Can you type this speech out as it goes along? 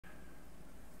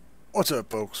What's up,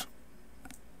 folks?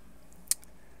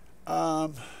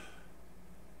 One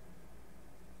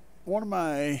of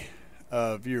my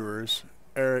viewers,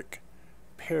 Eric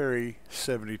Perry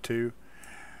 72,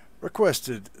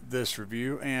 requested this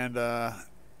review, and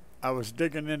I was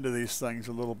digging into these things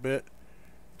a little bit,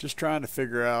 just trying to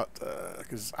figure out,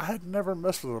 because I had never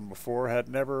messed with them before, had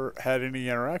never had any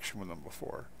interaction with them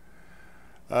before.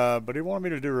 But he wanted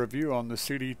me to do a review on the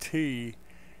CDT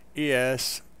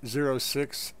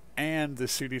ES06 and the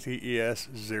CDT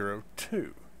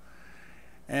ES02.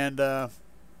 And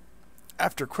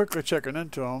after quickly checking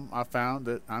into them, I found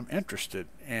that I'm interested.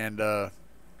 And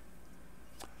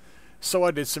so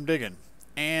I did some digging.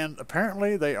 And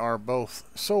apparently they are both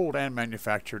sold and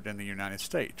manufactured in the United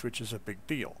States, which is a big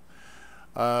deal.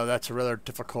 That's a rather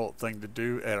difficult thing to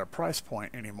do at a price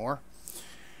point anymore.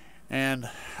 And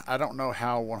I don't know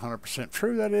how 100%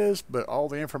 true that is, but all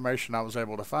the information I was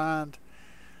able to find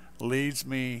leads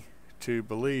me to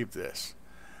believe this.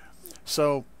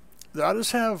 So I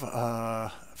just have,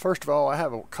 first of all, I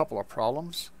have a couple of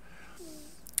problems.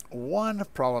 One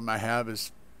problem I have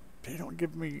is they don't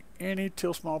give me any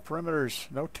till small perimeters,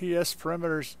 no TS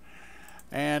perimeters.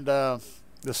 And the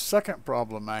second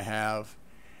problem I have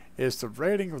is the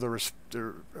rating of the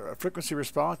frequency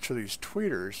response for these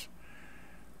tweeters.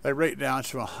 They rate down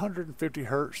to 150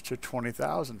 hertz to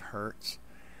 20,000 hertz.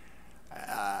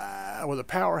 With a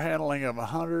power handling of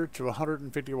 100 to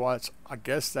 150 watts, I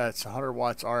guess that's 100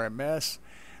 watts RMS.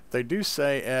 They do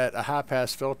say at a high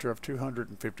pass filter of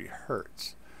 250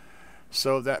 hertz.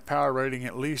 So that power rating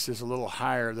at least is a little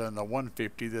higher than the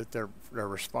 150 that their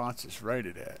response is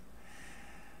rated at.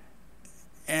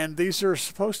 And these are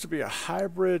supposed to be a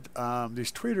hybrid,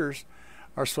 these tweeters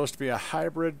are supposed to be a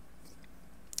hybrid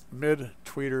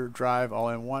mid-tweeter drive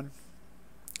all-in-one.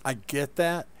 I get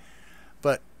that,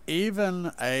 but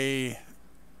even a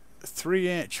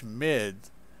 3-inch mid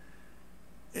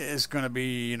is going to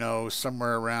be, you know,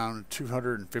 somewhere around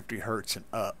 250 hertz and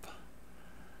up.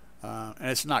 And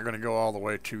it's not going to go all the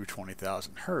way to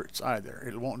 20,000 hertz either.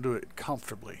 It won't do it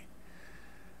comfortably.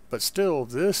 But still,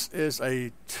 this is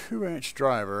a 2-inch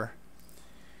driver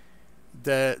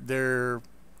that they're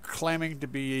claiming to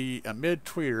be a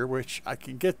mid-tweeter, which I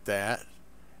can get that,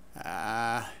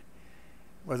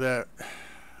 with a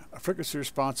frequency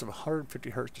response of 150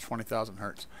 hertz to 20,000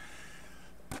 hertz.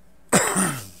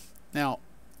 Now,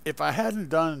 if I hadn't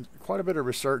done quite a bit of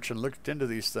research and looked into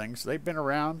these things, they've been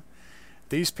around.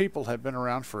 These people have been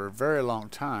around for a very long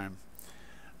time,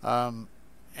 and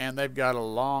they've got a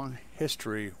long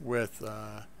history with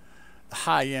the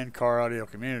high-end car audio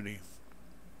community.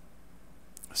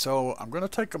 So I'm going to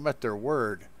take them at their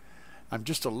word. I'm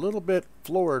just a little bit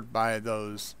floored by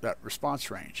that response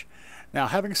range. Now,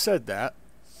 having said that,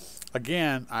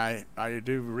 again, I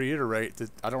do reiterate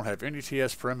that I don't have any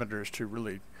TS perimeters to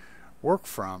really work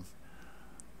from.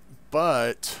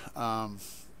 But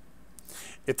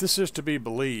if this is to be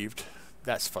believed,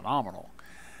 that's phenomenal.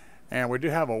 And we do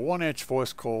have a 1-inch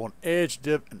voice coil, an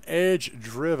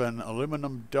edge-driven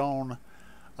aluminum dome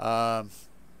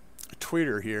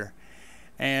tweeter here.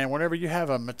 And whenever you have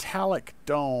a metallic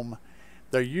dome,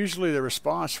 usually the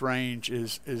response range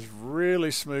is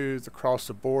really smooth across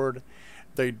the board.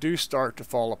 They do start to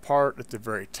fall apart at the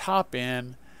very top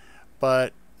end,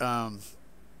 but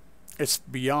it's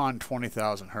beyond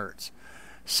 20,000 hertz.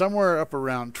 Somewhere up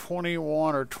around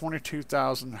 21 or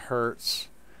 22,000 hertz,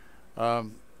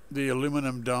 the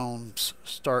aluminum domes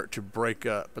start to break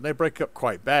up, but they break up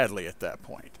quite badly at that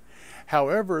point.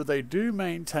 However, they do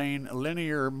maintain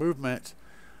linear movement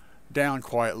down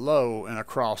quite low and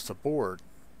across the board,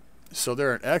 so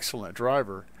they're an excellent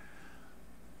driver.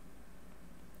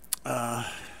 So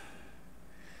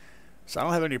I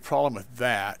don't have any problem with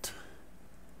that.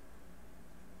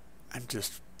 I'm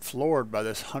just floored by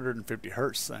this 150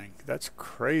 hertz thing. That's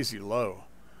crazy low.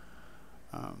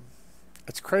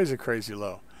 That's crazy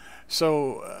low.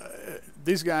 So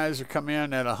these guys are coming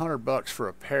in at $100 for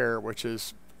a pair, which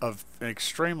is of an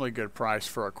extremely good price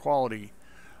for a quality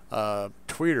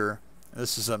tweeter.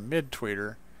 This is a mid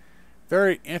tweeter.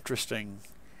 Very interesting.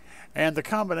 And the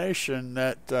combination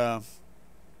that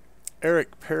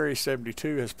Eric Perry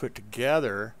 72 has put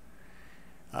together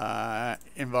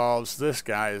involves this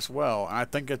guy as well. And I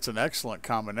think it's an excellent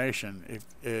combination.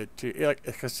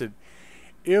 Like I said,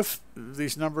 if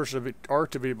these numbers are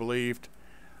to be believed,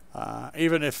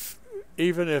 even if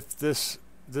this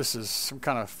is some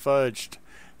kind of fudged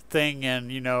thing,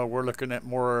 and you know we're looking at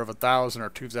more of 1,000 or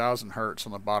 2,000 hertz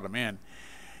on the bottom end,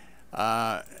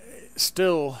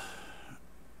 still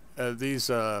these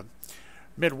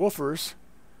mid-woofers,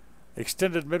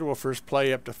 extended mid-woofers,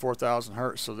 play up to 4,000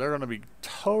 hertz, so they're going to be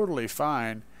totally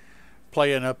fine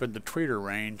playing up in the tweeter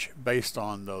range based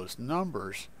on those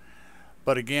numbers.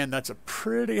 But again, that's a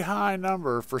pretty high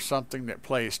number for something that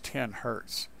plays 10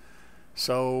 hertz.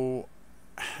 So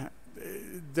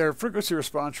their frequency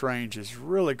response range is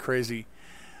really crazy,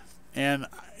 and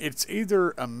it's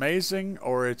either amazing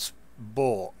or it's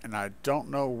bull, and I don't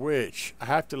know which. I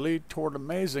have to lead toward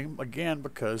amazing again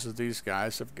because of these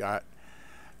guys have got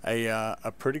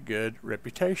a pretty good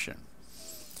reputation.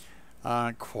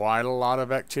 Quite a lot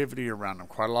of activity around them,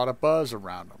 quite a lot of buzz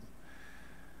around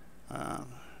them.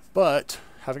 But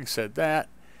having said that,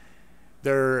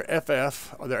 their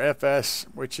FF or their FS,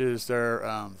 which is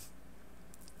their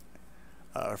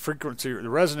frequency, the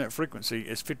resonant frequency,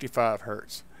 is 55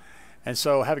 hertz. And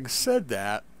so, having said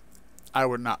that, I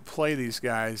would not play these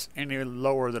guys any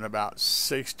lower than about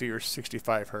 60 or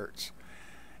 65 hertz.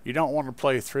 You don't want to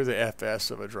play through the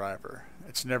FS of a driver.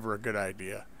 It's never a good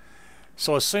idea.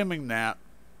 So assuming that,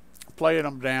 playing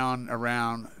them down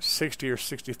around 60 or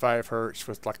 65 hertz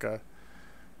with like a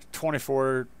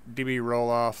 24 dB roll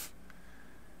off,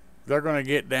 they're going to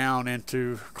get down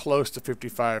into close to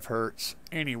 55 hertz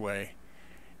anyway,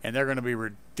 and they're going to be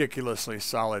ridiculously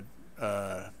solid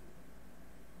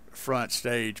front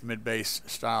stage mid-bass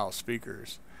style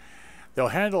speakers. They'll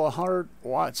handle 100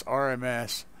 watts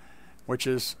RMS, which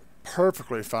is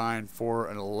perfectly fine for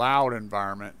a loud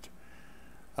environment.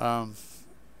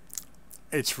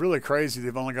 It's really crazy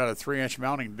they've only got a 3-inch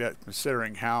mounting depth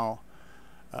considering how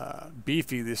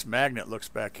beefy this magnet looks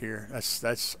back here.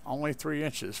 That's only 3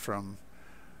 inches from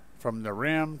the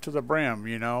rim to the brim,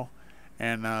 you know,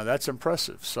 and that's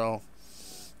impressive. So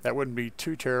that wouldn't be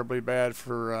too terribly bad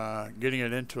for getting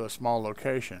it into a small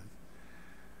location.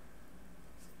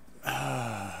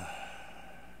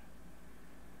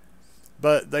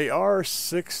 But they are a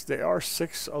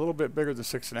little bit bigger than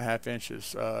 6.5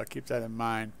 inches. Keep that in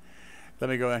mind. Let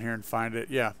me go down here and find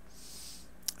it. Yeah.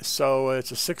 So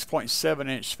it's a 6.7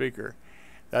 inch speaker.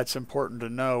 That's important to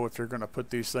know if you're going to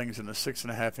put these things in a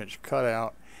 6.5 inch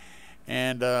cutout.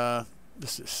 And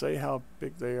does it say how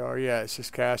big they are? Yeah, it's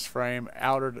just cast frame.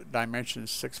 Outer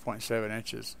dimensions 6.7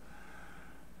 inches.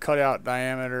 Cutout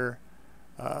diameter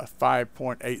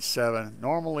 5.87.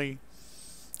 Normally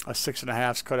a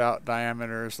 6.5 cutout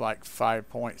diameter is like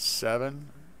 5.7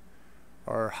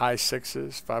 or high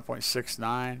sixes,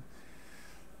 5.69.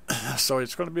 So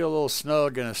it's going to be a little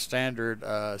snug in a standard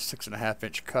 6.5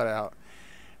 inch cutout.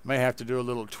 May have to do a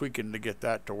little tweaking to get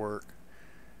that to work.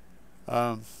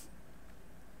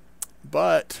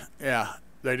 But yeah,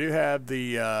 they do have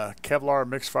the Kevlar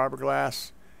mixed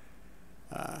fiberglass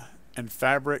and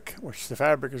fabric, which the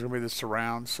fabric is going to be the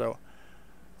surround. So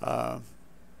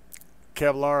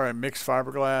Kevlar and mixed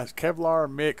fiberglass,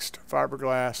 Kevlar mixed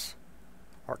fiberglass,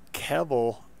 or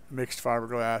Kevel mixed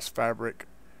fiberglass fabric.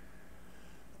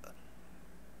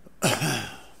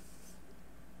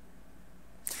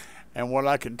 And what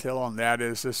I can tell on that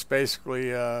is this basically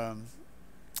it's a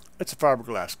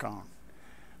fiberglass cone.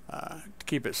 To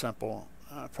keep it simple,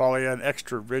 probably an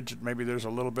extra rigid, maybe there's a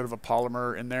little bit of a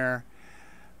polymer in there,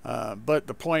 but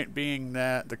the point being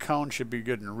that the cone should be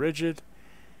good and rigid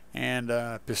and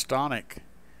pistonic,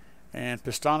 and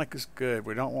pistonic is good.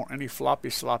 We don't want any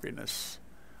floppy sloppiness.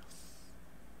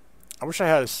 I wish I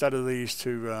had a set of these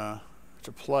to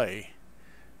play,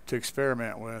 to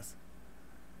experiment with,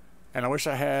 and I wish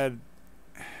I had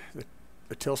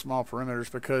the Till Small perimeters,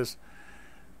 because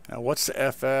what's the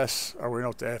FS, or we know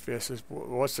what the FS is,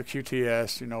 what's the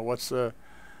QTS, you know,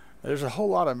 there's a whole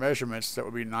lot of measurements that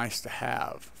would be nice to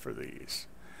have for these.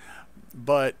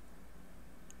 But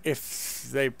if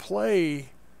they play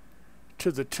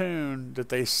to the tune that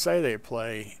they say they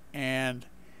play, and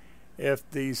if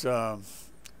these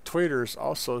tweeters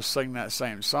also sing that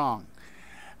same song,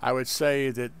 I would say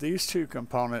that these two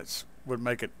components would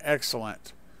make an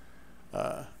excellent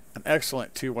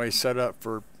two-way setup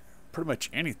for pretty much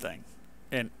anything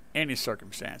in any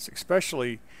circumstance,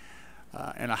 especially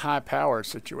in a high-powered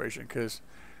situation, because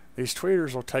these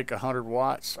tweeters will take 100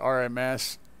 watts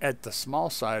RMS at the small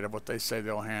side of what they say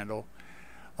they'll handle.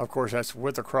 Of course, that's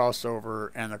with a crossover,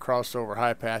 and the crossover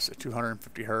high pass at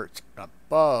 250 hertz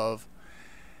above,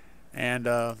 and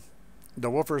the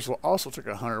woofers will also take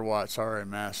 100 watts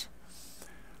RMS.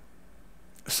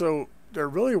 So they're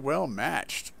really well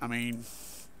matched. I mean,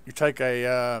 you take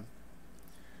a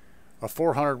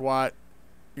 400 watt,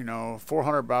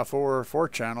 400 by 4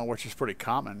 channel, which is pretty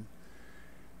common,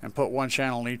 and put one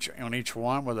channel on each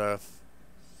one with a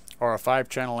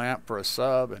 5-channel amp for a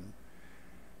sub, and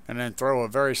then throw a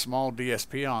very small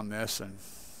DSP on this, and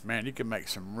man, you can make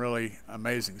some really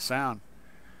amazing sound.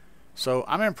 So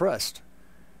I'm impressed.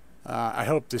 I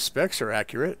hope the specs are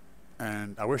accurate,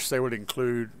 and I wish they would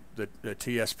include the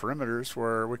TS perimeters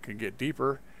where we can get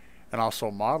deeper and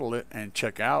also model it and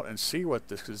check out and see what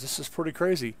this, because this is pretty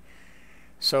crazy.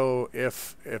 So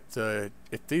if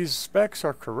these specs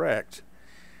are correct,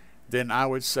 then I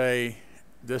would say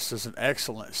this is an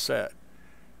excellent set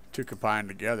to combine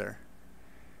together.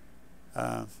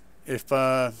 If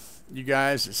you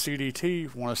guys at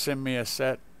CDT want to send me a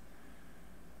set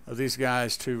of these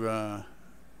guys to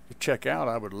check out,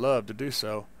 I would love to do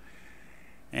so.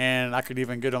 And I could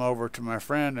even get them over to my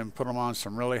friend and put them on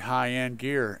some really high-end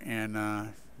gear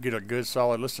and get a good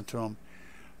solid listen to them.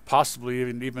 Possibly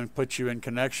even put you in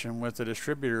connection with a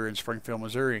distributor in Springfield,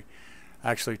 Missouri.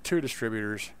 Actually, 2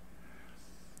 distributors.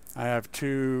 I have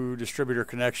 2 distributor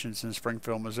connections in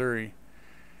Springfield, Missouri.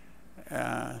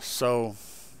 So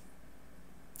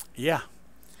yeah,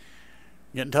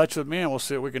 get in touch with me and we'll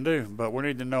see what we can do. But we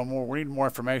need to know more. We need more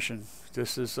information.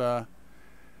 This is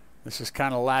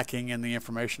kind of lacking in the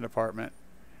information department,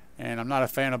 and I'm not a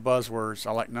fan of buzzwords.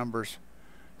 I like numbers.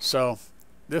 So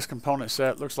this component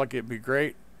set looks like it'd be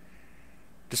great.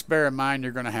 Just bear in mind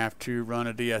you're going to have to run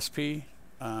a DSP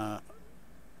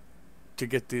to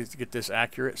get this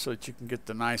accurate, so that you can get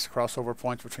the nice crossover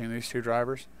points between these 2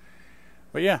 drivers.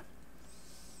 But yeah,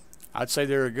 I'd say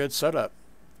they're a good setup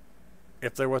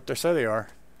if they're what they say they are.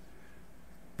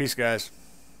 Peace, guys.